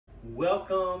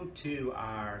Welcome to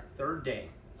our third day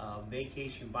of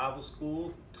Vacation Bible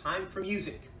School, Time for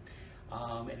Music.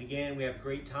 And again, we have a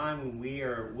great time when we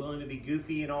are willing to be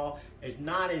goofy and all. There's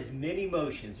not as many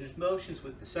motions. There's motions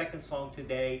with the second song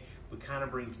today, but kind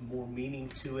of brings more meaning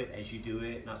to it as you do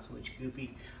it, not so much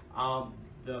goofy.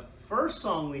 The first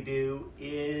song we do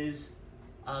is,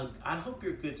 I hope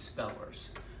you're good spellers.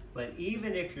 But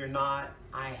even if you're not,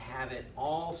 I have it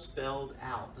all spelled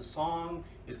out. The song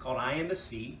is called I Am a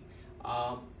C,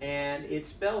 and it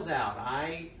spells out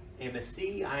I am a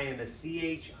C, I am a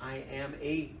CH, I am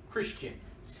a Christian.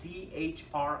 C-H-R-I-S-T-I-A-N.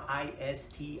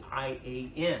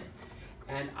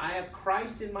 And I have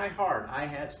Christ in my heart. I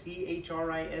have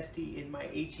C-H-R-I-S-T in my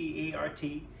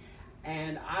H-E-A-R-T.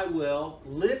 And I will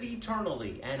live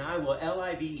eternally. And I will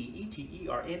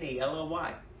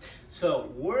L-I-V-E-E-T-E-R-N-A-L-L-Y.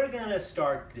 So we're going to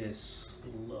start this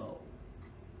slow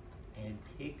and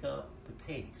pick up the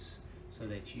pace so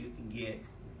that you can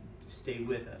stay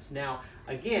with us. Now,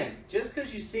 again, just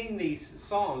because you sing these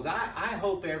songs, I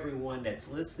hope everyone that's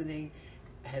listening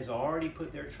has already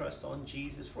put their trust on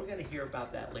Jesus. We're going to hear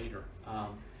about that later. And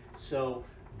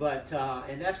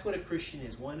that's what a Christian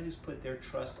is, one who's put their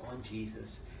trust on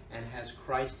Jesus and has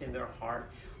Christ in their heart.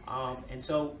 And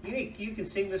so you can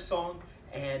sing this song,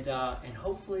 and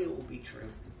hopefully it will be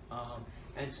true.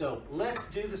 And so let's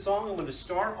do the song. I'm going to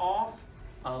start off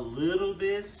a little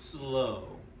bit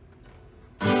slow.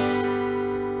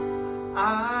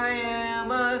 I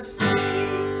am a C.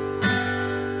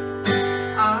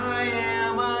 I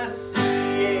am a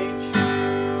CH.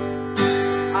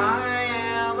 I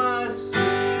am a CHRISTIAN.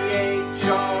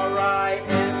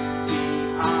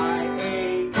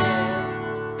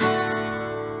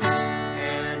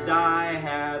 And I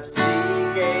have CHRIST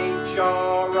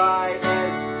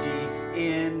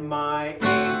in my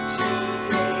HEART.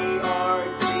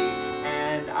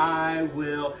 And I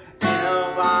will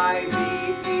LIVETERNALLY.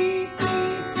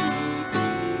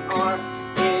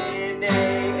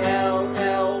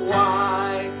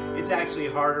 It's actually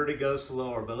harder to go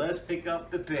slower, but let's pick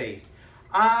up the pace.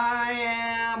 I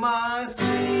am a C.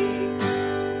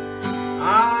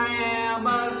 I am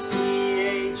a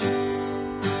CH.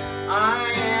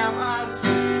 I am a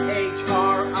CHRISTIAN.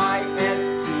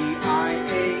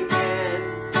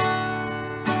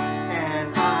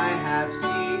 And I have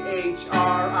CHRIST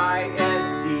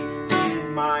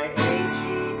in my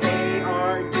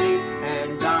HEART.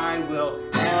 And I will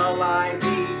LIVETERNALLY.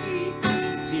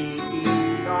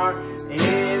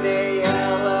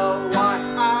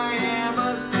 I am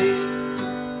a C.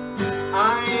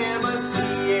 I am a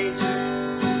CH.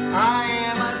 I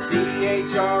am a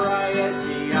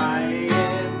CHRISTIAN.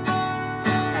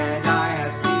 And I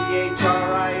have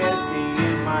CHRIST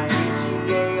in my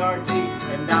HEART.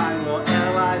 And I will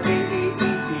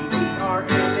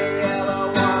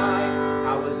LIVETERNALLY.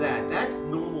 How was that? That's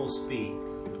normal speed.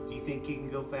 Do you think you can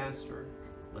go faster?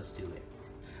 Let's do it.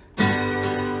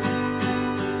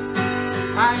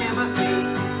 I am a C. I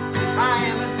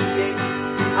am a CH.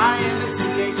 I am a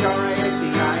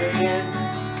CHRISTIAN.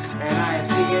 And I have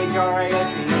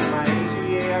CHRIST in my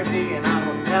HEART. And I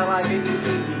will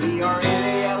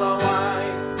LIVETERNALLY.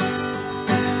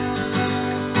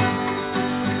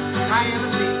 I am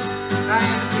a C. I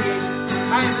am a CH.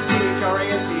 I am a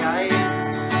CHRISTIAN.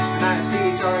 And I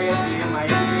have CHRIST in my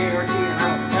HEART. And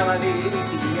I will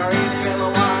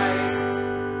LIVETERNALLY.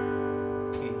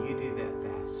 Can you do that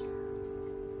faster?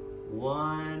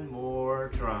 One more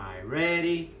try.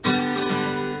 Ready?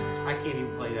 I can't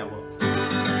even play that well.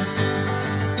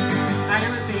 I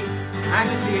am a C. I'm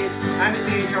a CH. I'm a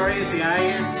CHRISTIAN.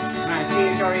 And I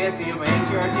have CHRIST in my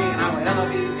HEART. And I will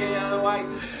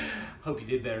LIVETERNALLY. Hope you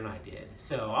did better than I did.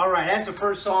 So, all right, that's the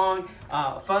first song.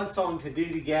 A fun song to do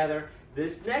together.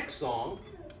 This next song,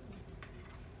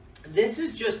 this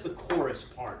is just the chorus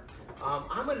part.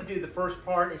 I'm going to do the first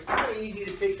part. It's kind of easy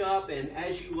to pick up, and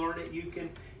as you learn it, you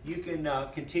can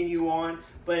continue on.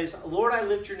 But it's Lord, I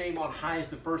lift your name on high is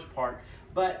the first part.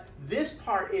 But this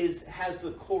part has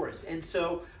the chorus, and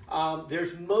so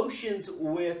there's motions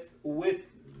with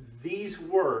these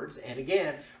words. And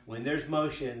again, when there's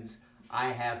motions,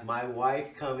 I have my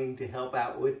wife coming to help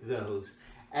out with those.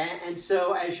 And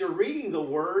so as you're reading the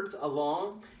words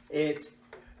along, it's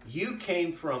you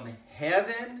came from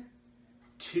heaven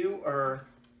to earth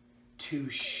to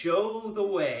show the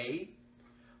way,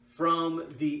 from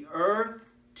the earth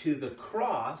to the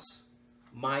cross,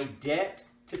 my debt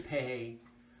to pay,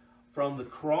 from the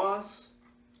cross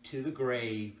to the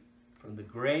grave, from the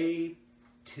grave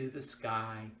to the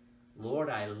sky. Lord,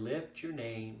 I lift your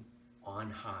name on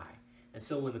high. And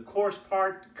so when the chorus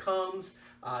part comes,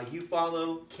 you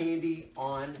follow Candy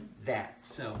on that.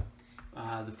 So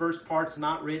The first part's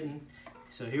not written,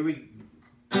 so here we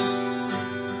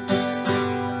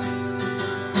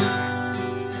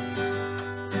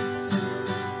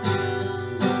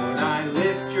Lord, I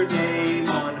lift your name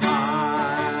on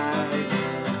high.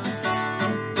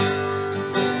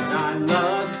 Lord, I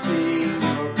love to sing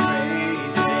your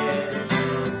praises.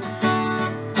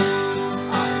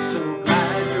 I'm so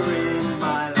glad you're in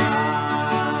my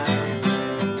life.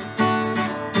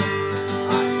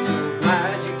 I'm so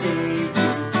glad you came to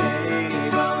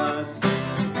save us.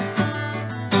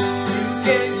 You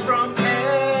came from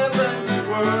heaven to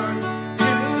earth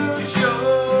to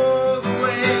show the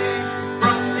way,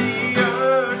 from the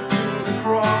earth to the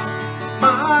cross,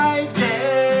 my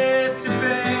debt to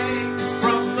pay,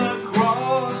 from the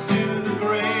cross to the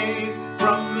grave,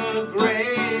 from the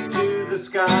grave to the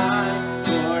sky.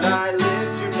 Lord, I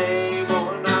lift your name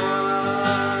on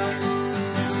high.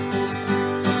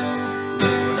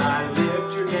 Lord, I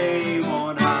lift your name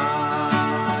on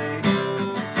high.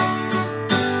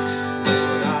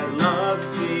 Lord, I love to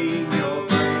sing your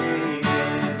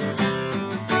praises.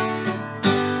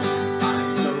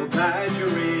 I'm so glad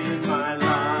you're in my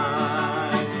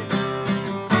life.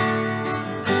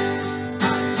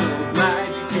 I'm so glad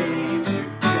you came to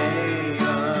save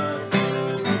us.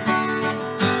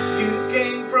 You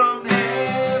came from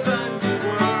heaven to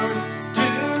earth to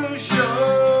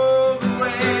show the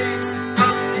way,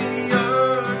 from the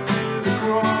earth to the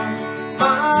cross,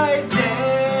 my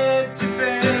debt to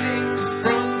pay,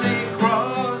 from the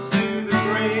cross to the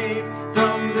grave,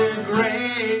 from the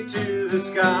grave to the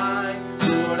sky.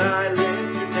 Lord, I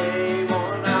lift your name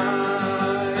on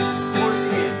high. Once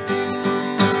again.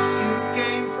 You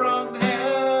came from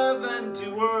heaven to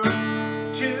earth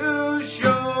to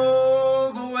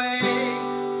show the way,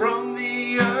 from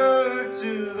the earth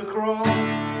to the cross,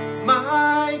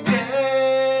 my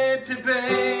debt to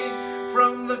pay,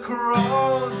 from the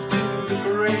cross to the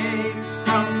grave,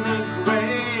 from the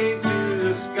grave to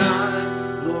the sky.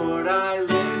 Lord, I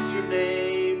lift your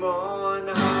name on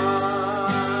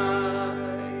high.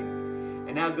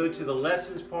 And now go to the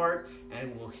lessons part,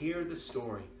 and we'll hear the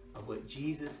story of what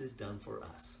Jesus has done for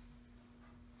us.